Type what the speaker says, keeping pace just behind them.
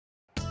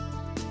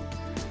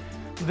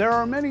There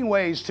are many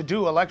ways to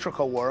do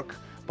electrical work,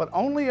 but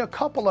only a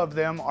couple of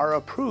them are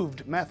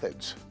approved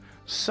methods.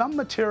 Some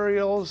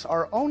materials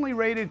are only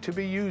rated to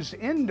be used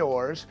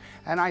indoors,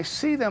 and I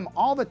see them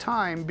all the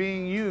time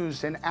being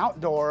used in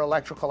outdoor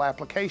electrical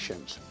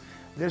applications.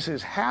 This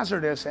is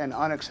hazardous and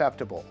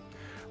unacceptable.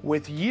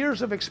 With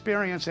years of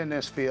experience in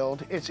this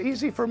field, it's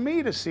easy for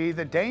me to see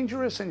the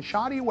dangerous and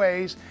shoddy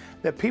ways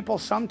that people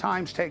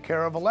sometimes take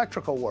care of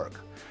electrical work.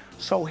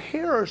 So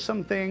here are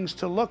some things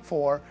to look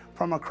for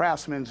from a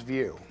craftsman's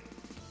view.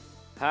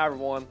 Hi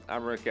everyone,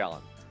 I'm Rick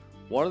Allen.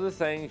 One of the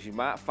things you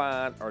might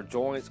find are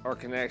joints or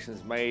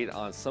connections made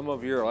on some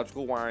of your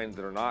electrical wiring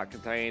that are not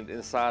contained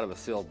inside of a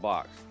sealed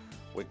box.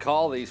 We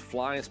call these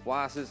flying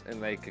splices,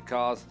 and they could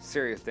cause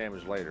serious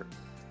damage later.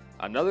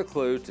 Another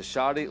clue to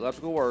shoddy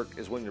electrical work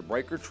is when your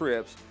breaker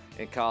trips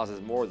and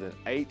causes more than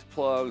 8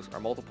 plugs or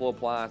multiple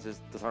appliances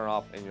to turn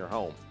off in your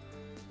home.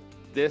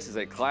 This is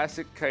a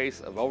classic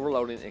case of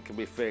overloading and can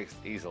be fixed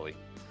easily.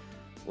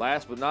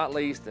 Last but not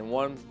least, and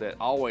one that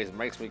always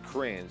makes me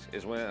cringe,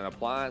 is when an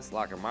appliance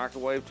like a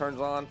microwave turns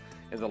on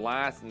and the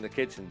lights in the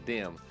kitchen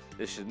dim.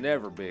 This should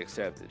never be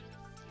accepted.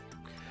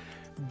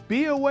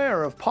 Be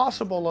aware of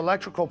possible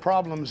electrical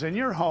problems in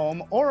your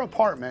home or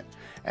apartment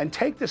and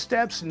take the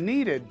steps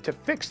needed to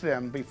fix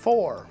them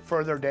before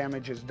further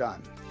damage is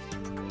done.